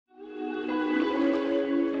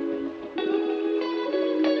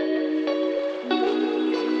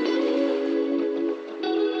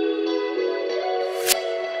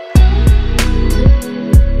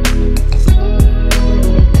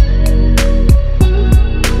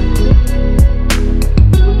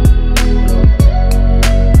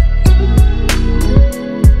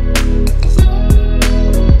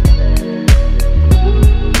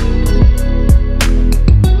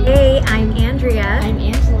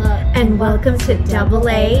Welcome to Double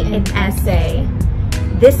A in SA.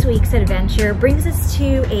 This week's adventure brings us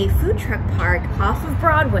to a food truck park off of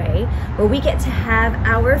Broadway where we get to have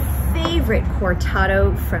our favorite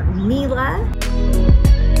cortado from Mila.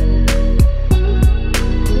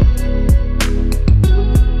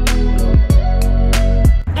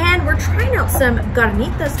 And we're trying out some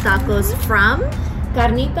Carnitas tacos from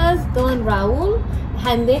Carnitas Don Raul.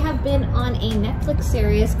 And they have been on a Netflix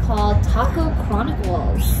series called Taco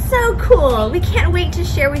Chronicles. So cool! We can't wait to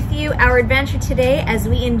share with you our adventure today as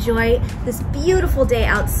we enjoy this beautiful day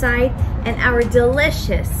outside and our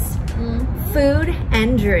delicious food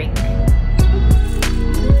and drink.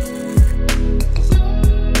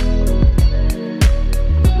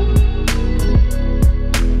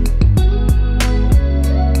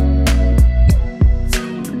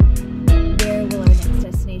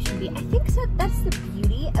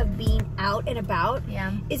 And about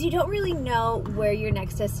is you don't really know where your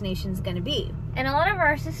next destination is going to be. And a lot of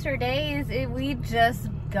our sister days, we just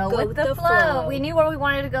go with the flow. We knew where we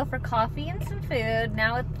wanted to go for coffee and some food.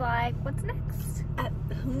 Now it's like, what's next?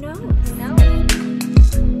 Who knows? Who knows?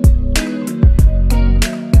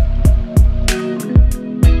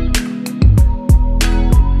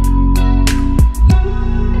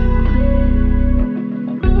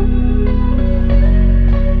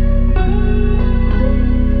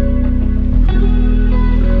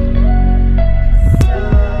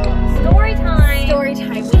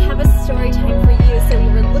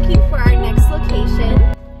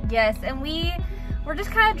 Yes, and we were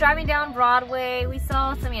just kind of driving down Broadway. We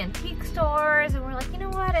saw some antique stores and we're like, you know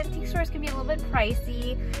what, antique stores can be a little bit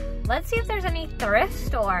pricey. Let's see if there's any thrift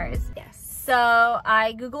stores. Yes. So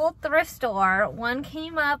I Googled thrift store. One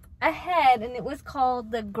came up ahead and it was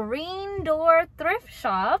called the Green Door Thrift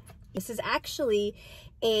Shop. This is actually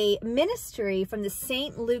a ministry from the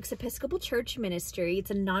St. Luke's Episcopal Church Ministry.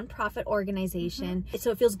 It's a nonprofit organization.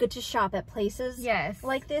 So it feels good to shop at places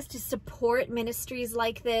like this, to support ministries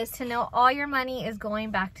like this. To know all your money is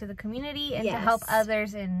going back to the community and to help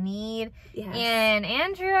others in need. And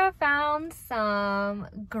Andrea found some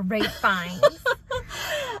great finds.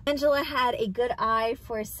 Angela had a good eye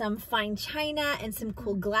for some fine china and some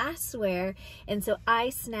cool glassware. And so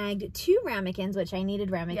I snagged 2 ramekins, which I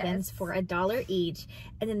needed ramekins for $1 each.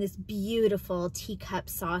 And then this beautiful teacup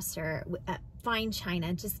saucer, fine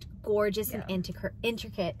china, just gorgeous and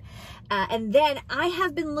intricate. And then I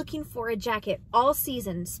have been looking for a jacket all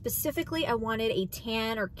season. Specifically, I wanted a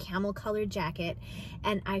tan or camel colored jacket.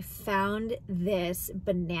 And I found this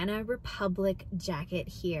Banana Republic jacket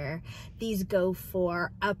here. These go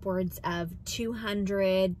for upwards of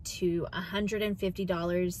 $200 to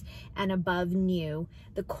 $150 and above new.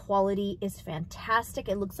 The quality is fantastic.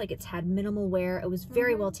 It looks like it's had minimal wear. It was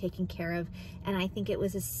very well taken care of. And I think it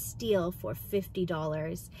was a steal for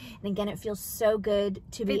 $50. And again, it feels so good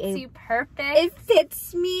to be able. Fits you perfect. It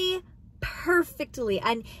fits me perfectly.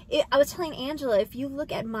 And I was telling Angela, if you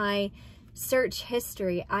look at my search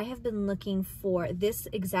history, I have been looking for this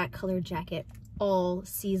exact color jacket all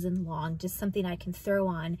season long. Just something I can throw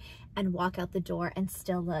on and walk out the door and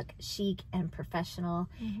still look chic and professional.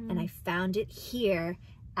 And I found it here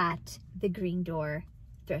at the Green Door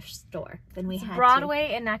thrift store. Then we had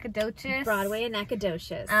Broadway and Nacogdoches. Broadway and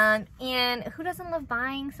Nacogdoches. And who doesn't love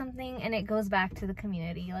buying something and it goes back to the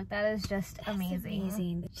community? Like, that is just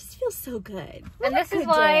amazing. It just feels so good. And this is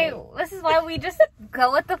why we just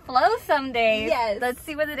go with the flow some days. Yes. Let's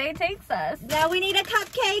see where the day takes us. Now we need a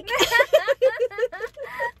cupcake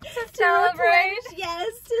to celebrate.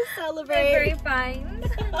 Yes, to celebrate. Very fine.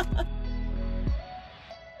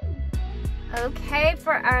 Okay,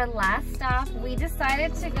 for our last stop, we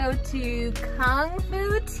decided to go to Kung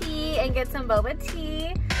Fu Tea and get some boba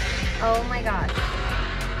tea. Oh my gosh.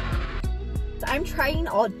 I'm trying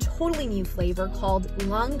a totally new flavor called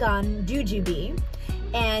Longan Jujube.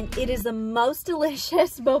 And it is the most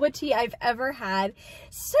delicious boba tea I've ever had.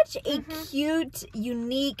 Such a cute,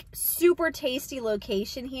 unique, super tasty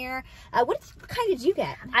location here. What kind did you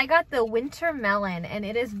get? I got the winter melon, and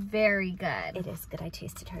it is very good. It is good. I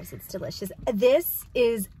tasted hers. It's delicious. This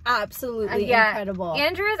is absolutely incredible.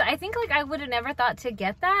 Andrews, I think like I would have never thought to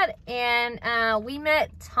get that. And we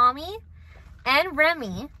met Tommy and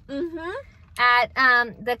Remy. At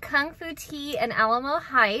the Kung Fu Tea in Alamo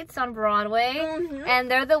Heights on Broadway.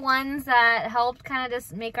 And they're the ones that helped kind of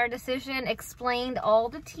just make our decision, explained all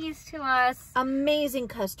the teas to us. Amazing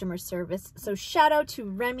customer service. So shout out to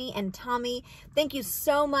Remy and Tommy. Thank you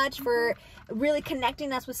so much for really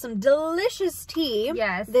connecting us with some delicious tea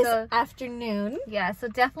this afternoon. Yeah, so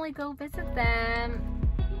definitely go visit them.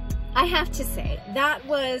 I have to say, that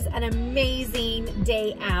was an amazing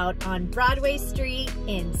day out on Broadway Street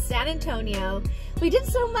in San Antonio. We did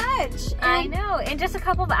so much. I know, in just a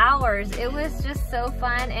couple of hours. It was just so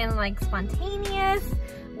fun and like spontaneous.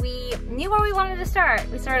 We knew where we wanted to start.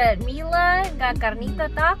 We started at Mila, got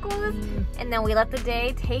carnita tacos, and then we let the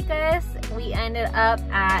day take us. We ended up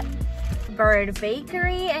at Bird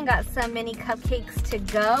Bakery and got some mini cupcakes to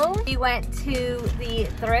go. We went to the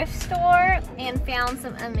thrift store and found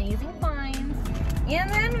some amazing finds. And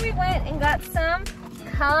then we went and got some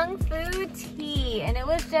Kung Fu tea, and it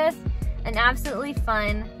was just an absolutely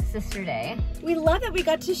fun sister day. We love that we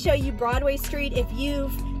got to show you Broadway Street. If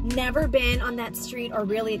you've never been on that street or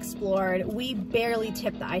really explored, we barely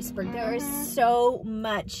tipped the iceberg. There is so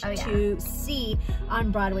much to see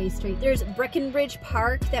on Broadway Street. There's Breckenridge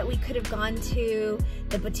Park that we could have gone to,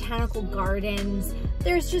 the Botanical Gardens.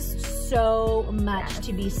 There's just so much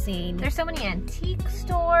to be seen. There's so many antique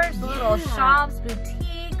stores, little shops, boutiques,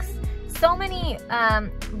 so many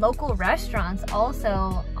local restaurants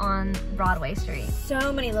also on Broadway Street.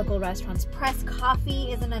 So many local restaurants. Press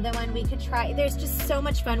Coffee is another one we could try. There's just so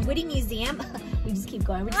much fun. Whitty Museum. We just keep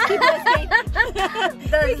going. We just keep going.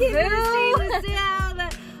 The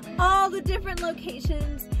zoo. All the different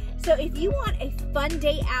locations. So if you want a fun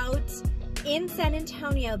day out in San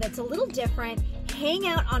Antonio that's a little different, hang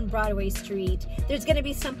out on Broadway Street. There's going to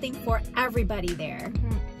be something for everybody there.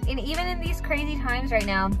 And even in these crazy times right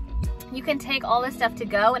now, you can take all this stuff to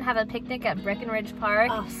go and have a picnic at Breckenridge Park.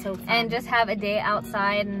 Oh, so fun. And just have a day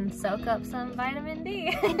outside and soak up some vitamin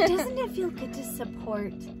D. And doesn't it feel good to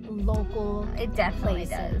support local It definitely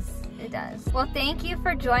places? does. It does. Well, thank you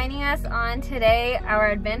for joining us on today,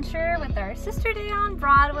 our adventure with our sister day on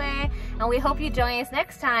Broadway. And we hope you join us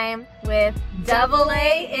next time with Double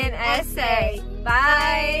A in SA.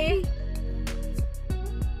 Bye.